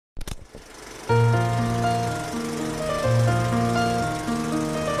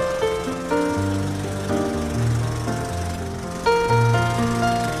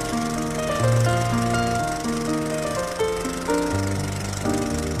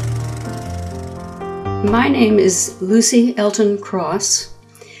My name is Lucy Elton Cross,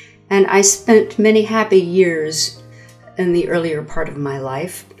 and I spent many happy years in the earlier part of my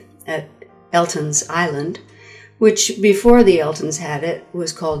life at Elton's Island, which before the Eltons had it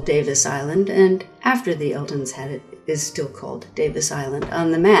was called Davis Island, and after the Eltons had it is still called Davis Island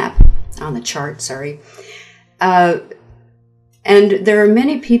on the map, on the chart, sorry. And there are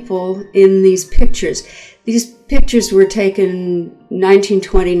many people in these pictures. These pictures were taken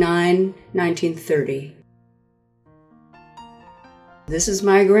 1929, 1930. This is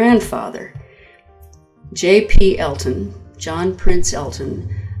my grandfather, J.P. Elton, John Prince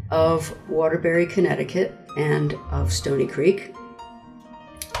Elton, of Waterbury, Connecticut, and of Stony Creek,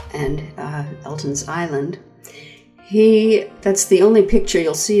 and Elton's Island. That's the only picture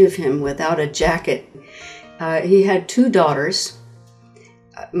you'll see of him without a jacket. He had two daughters.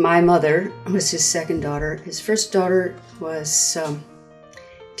 My mother was his second daughter. His first daughter was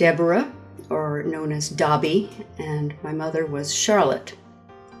Deborah, or known as Dobby, and my mother was Charlotte.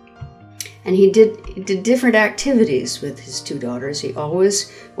 And he did different activities with his two daughters. He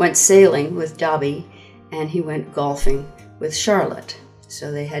always went sailing with Dobby, and he went golfing with Charlotte.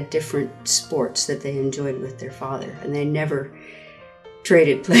 So they had different sports that they enjoyed with their father, and they never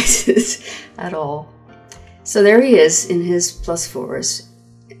traded places at all. So there he is in his plus fours,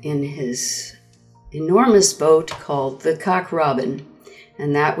 in his enormous boat called the Cock Robin,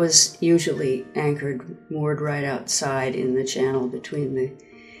 and that was usually moored right outside in the channel between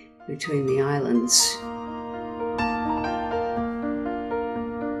the islands.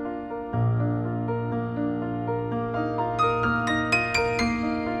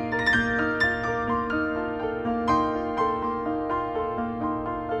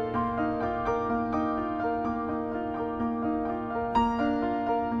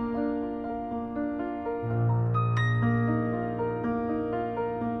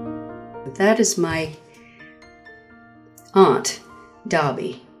 That is my aunt,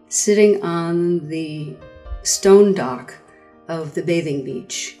 Dobby, sitting on the stone dock of the bathing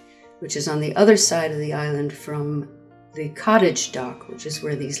beach, which is on the other side of the island from the cottage dock, which is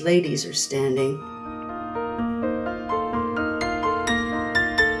where these ladies are standing.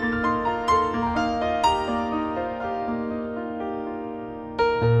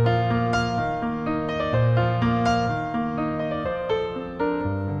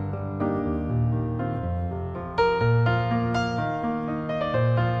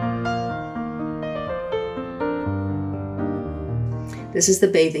 This is the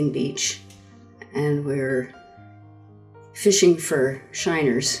bathing beach, and we're fishing for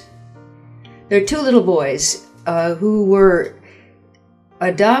shiners. There are two little boys who were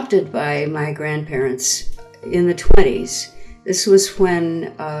adopted by my grandparents in the 20s. This was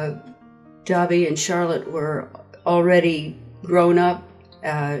when Dobby and Charlotte were already grown up,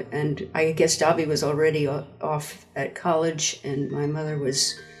 and I guess Dobby was already off at college, and my mother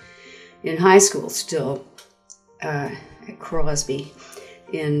was in high school still at Crosby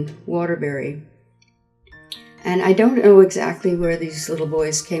in Waterbury. And I don't know exactly where these little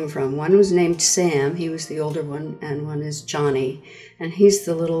boys came from. One was named Sam, he was the older one, and one is Johnny, and he's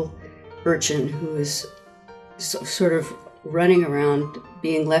the little urchin who is sort of running around,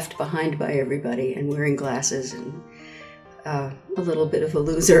 being left behind by everybody and wearing glasses, and a little bit of a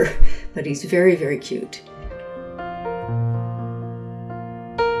loser, but he's very, very cute.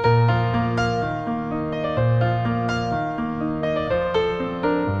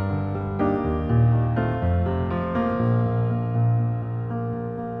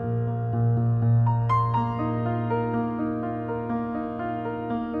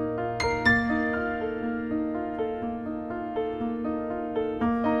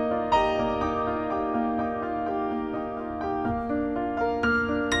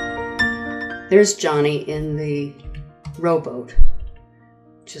 There's Johnny in the rowboat,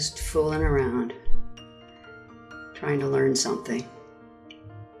 just fooling around, trying to learn something.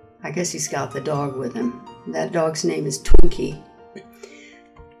 I guess he's got the dog with him. That dog's name is Twinkie.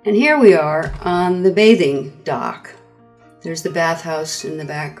 And here we are on the bathing dock. There's the bathhouse in the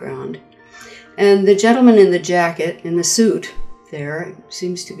background. And the gentleman in the jacket, in the suit there,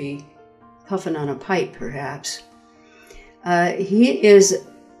 seems to be puffing on a pipe, perhaps. He is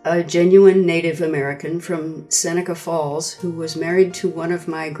a genuine Native American from Seneca Falls who was married to one of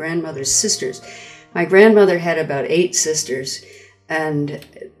my grandmother's sisters. My grandmother had about 8 sisters, and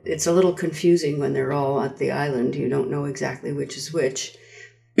it's a little confusing when they're all at the island. You don't know exactly which is which.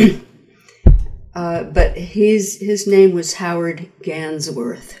 But his name was Howard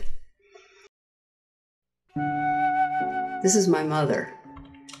Gansworth. This is my mother,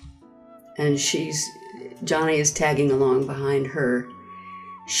 and Johnny is tagging along behind her.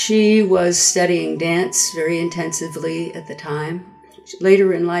 She was studying dance very intensively at the time.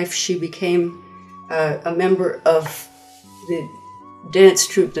 Later in life, she became a member of the dance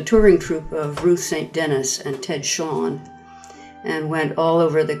troupe, the touring troupe of Ruth St. Denis and Ted Shawn, and went all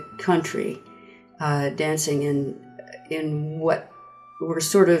over the country dancing in what were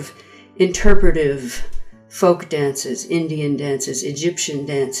sort of interpretive folk dances, Indian dances, Egyptian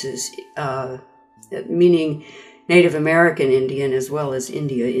dances, meaning Native American Indian as well as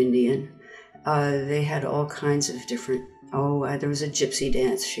India Indian. They had all kinds of different, there was a gypsy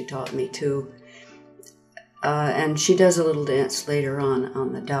dance she taught me too. And she does a little dance later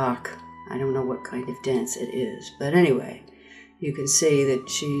on the dock. I don't know what kind of dance it is, but anyway, you can see that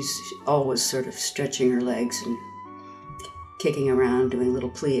she's always sort of stretching her legs and kicking around, doing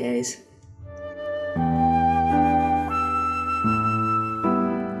little pliés.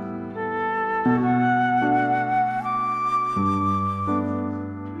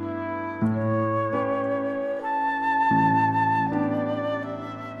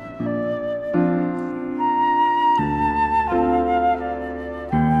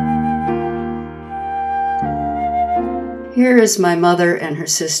 Here is my mother and her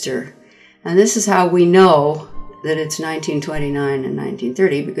sister, and this is how we know that it's 1929 and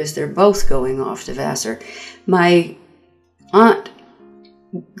 1930, because they're both going off to Vassar. My aunt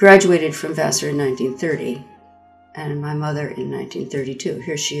graduated from Vassar in 1930, and my mother in 1932.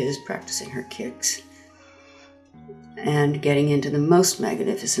 Here she is practicing her kicks and getting into the most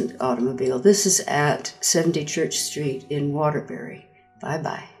magnificent automobile. This is at 70 Church Street in Waterbury.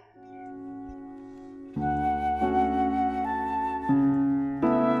 Bye-bye.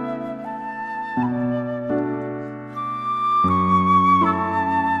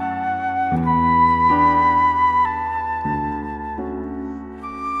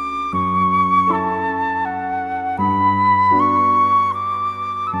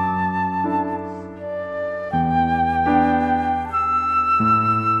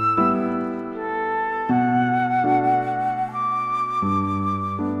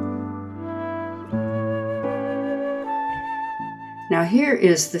 Now here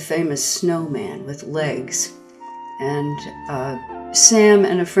is the famous snowman with legs, and Sam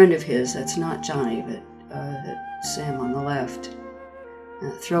and a friend of his, that's not Johnny, but Sam on the left,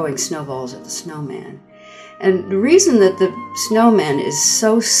 throwing snowballs at the snowman. And the reason that the snowman is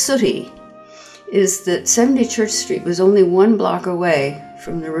so sooty is that 70 Church Street was only 1 block away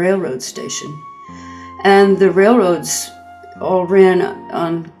from the railroad station, and the railroads all ran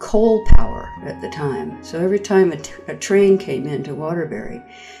on coal power at the time. So every time a train came into Waterbury,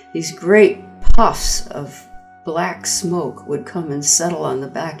 these great puffs of black smoke would come and settle on the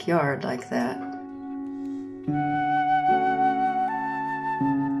backyard like that.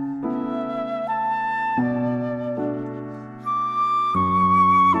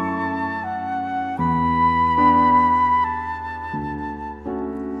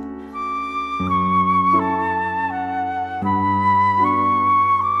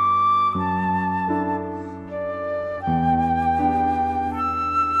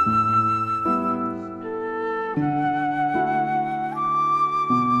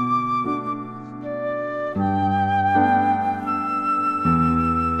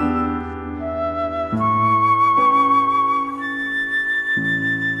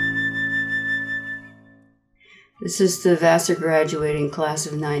 This is the Vassar graduating class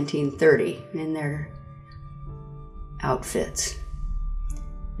of 1930 in their outfits.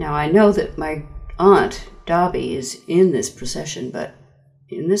 Now I know that my aunt, Dobby, is in this procession, but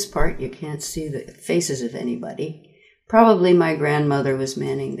in this part you can't see the faces of anybody. Probably my grandmother was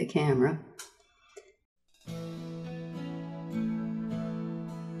manning the camera.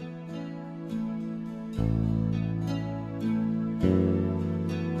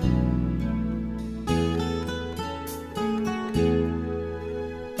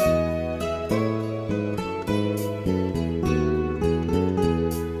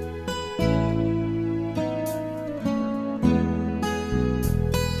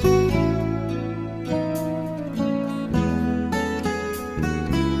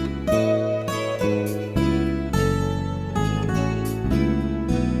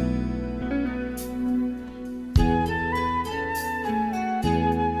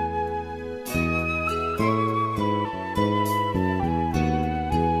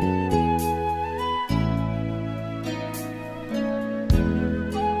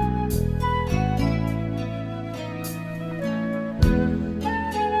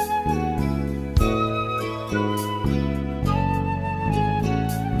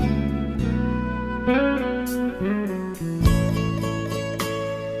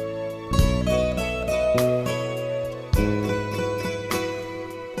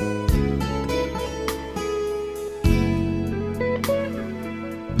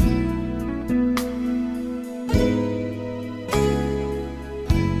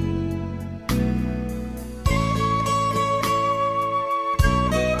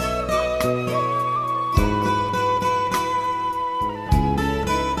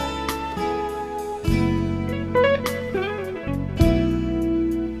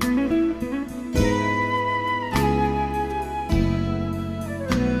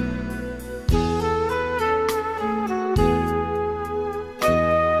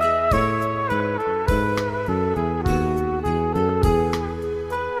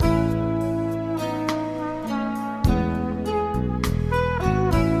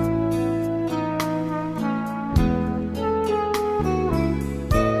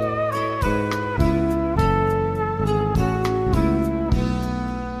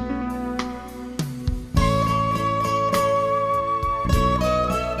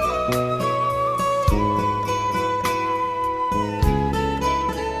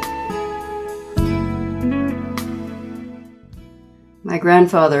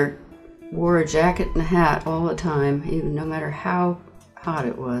 grandfather wore a jacket and a hat all the time, even no matter how hot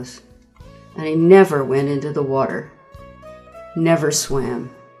it was. And he never went into the water, never swam.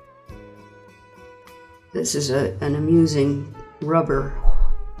 This is an amusing rubber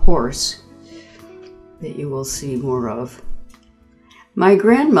horse that you will see more of. My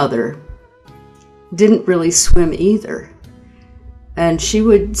grandmother didn't really swim either. And she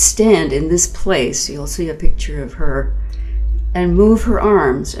would stand in this place, you'll see a picture of her, and move her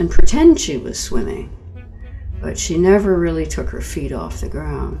arms and pretend she was swimming. But she never really took her feet off the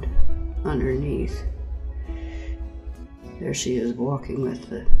ground underneath. There she is walking with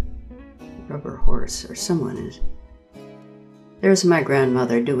the rubber horse, or someone is. There's my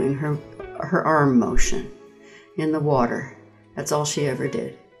grandmother doing her arm motion in the water. That's all she ever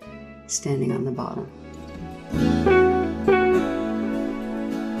did, standing on the bottom.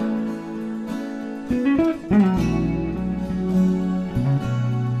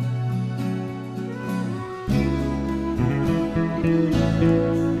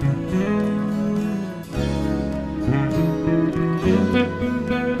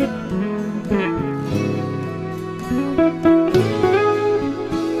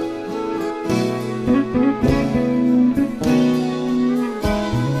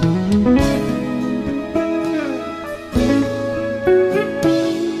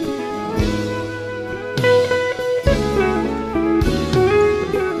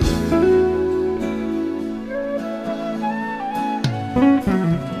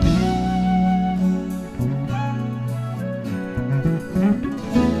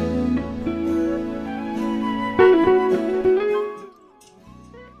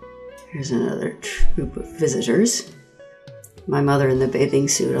 Here's another group of visitors. My mother in the bathing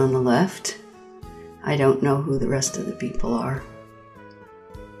suit on the left. I don't know who the rest of the people are.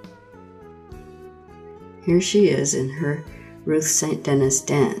 Here she is in her Ruth St. Denis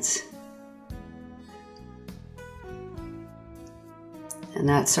dance. And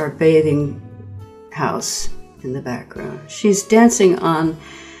that's our bathing house in the background. She's dancing on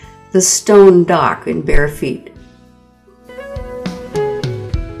the stone dock in bare feet.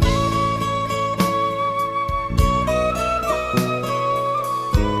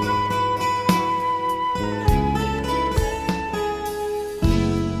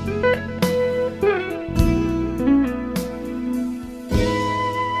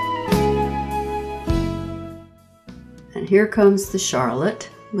 And here comes the Charlotte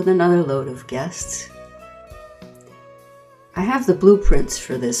with another load of guests. I have the blueprints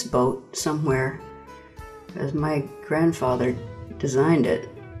for this boat somewhere, as my grandfather designed it,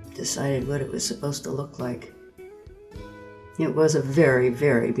 decided what it was supposed to look like. It was a very,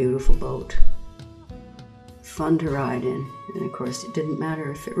 very beautiful boat. Fun to ride in. And of course it didn't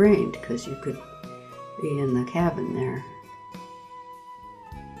matter if it rained, because you could be in the cabin there.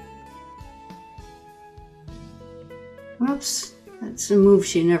 Whoops, that's a move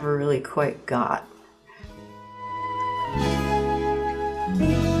she never really quite got.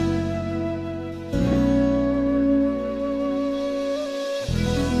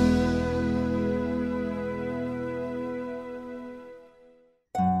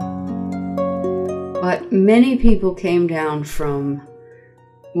 But many people came down from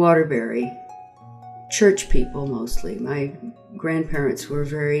Waterbury, church people mostly. My grandparents were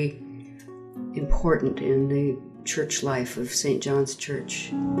very important in the church life of St. John's Church.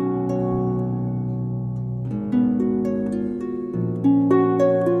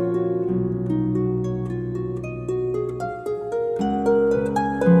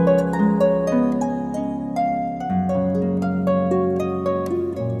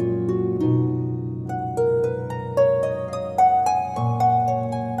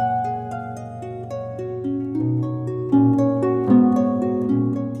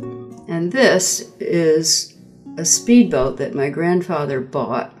 And this is a speedboat that my grandfather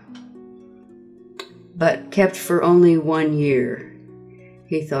bought, but kept for only 1 year.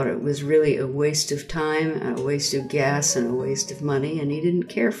 He thought it was really a waste of time, a waste of gas, and a waste of money, and he didn't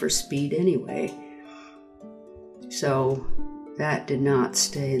care for speed anyway. So that did not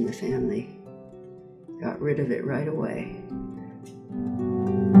stay in the family. Got rid of it right away.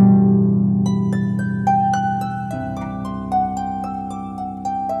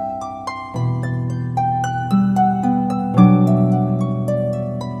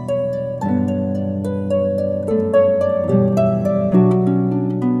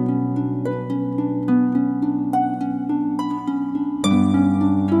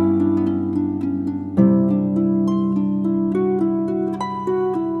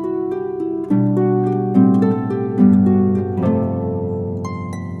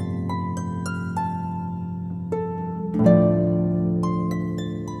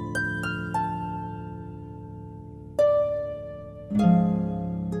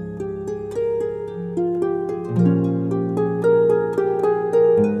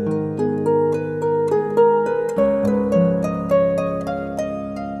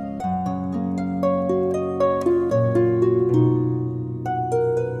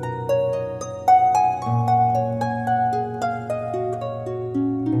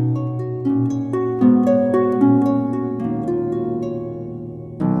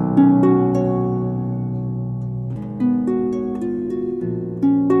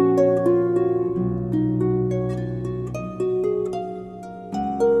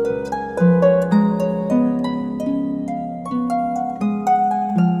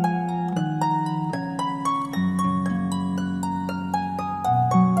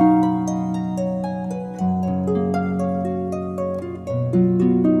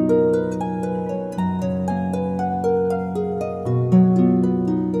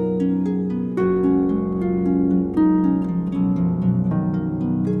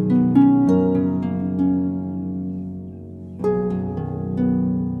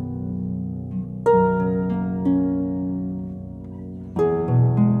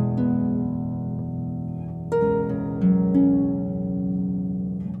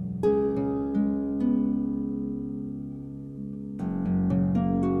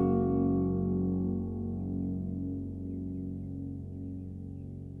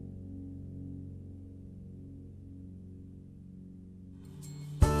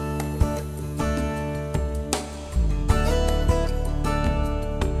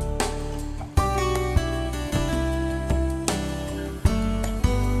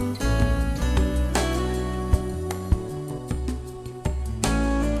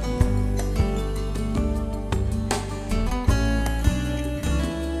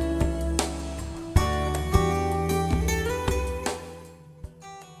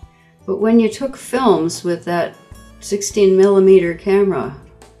 But when you took films with that 16mm camera,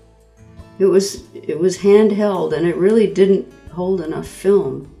 it was handheld, and it really didn't hold enough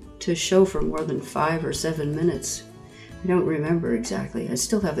film to show for more than 5 or 7 minutes. I don't remember exactly. I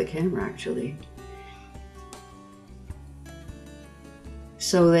still have the camera, actually.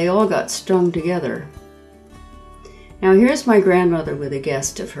 So they all got strung together. Now here's my grandmother with a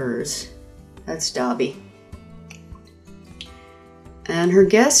guest of hers. That's Dobby. And her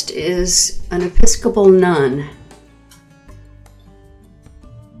guest is an Episcopal nun.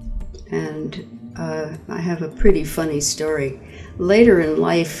 And I have a pretty funny story. Later in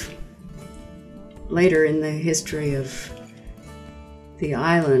life, later in the history of the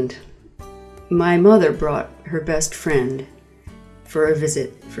island, my mother brought her best friend for a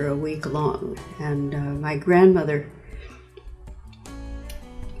visit for a week long. And my grandmother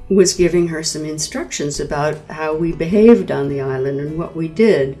was giving her some instructions about how we behaved on the island and what we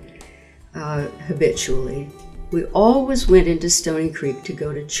did habitually. We always went into Stony Creek to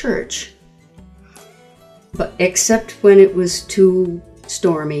go to church, but except when it was too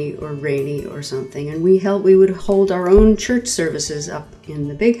stormy or rainy or something, and we would hold our own church services up in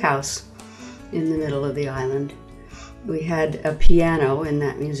the big house in the middle of the island. We had a piano in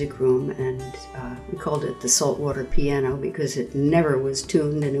that music room, and we called it the saltwater piano because it never was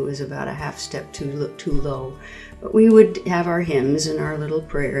tuned, and it was about a half step too low. But we would have our hymns and our little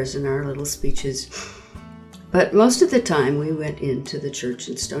prayers and our little speeches. But most of the time we went into the church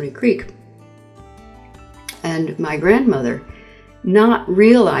in Stony Creek. And my grandmother, not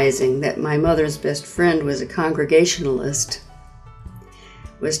realizing that my mother's best friend was a Congregationalist,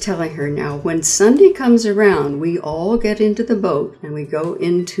 was telling her, now when Sunday comes around, we all get into the boat and we go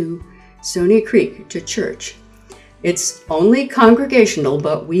into Stony Creek to church. It's only Congregational,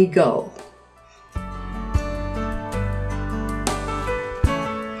 but we go.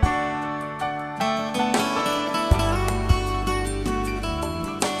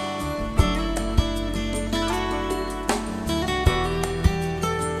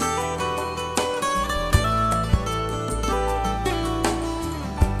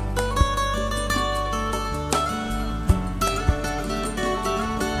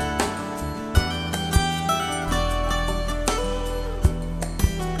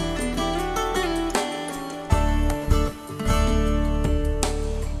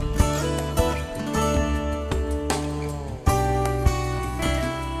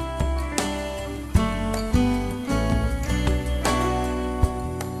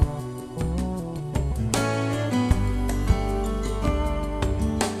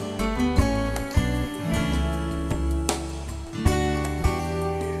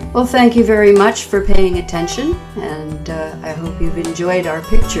 Well, thank you very much for paying attention, and I hope you've enjoyed our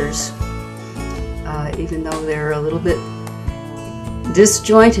pictures, even though they're a little bit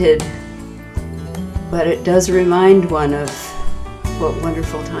disjointed, but it does remind one of what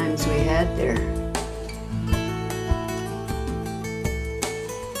wonderful times we had there.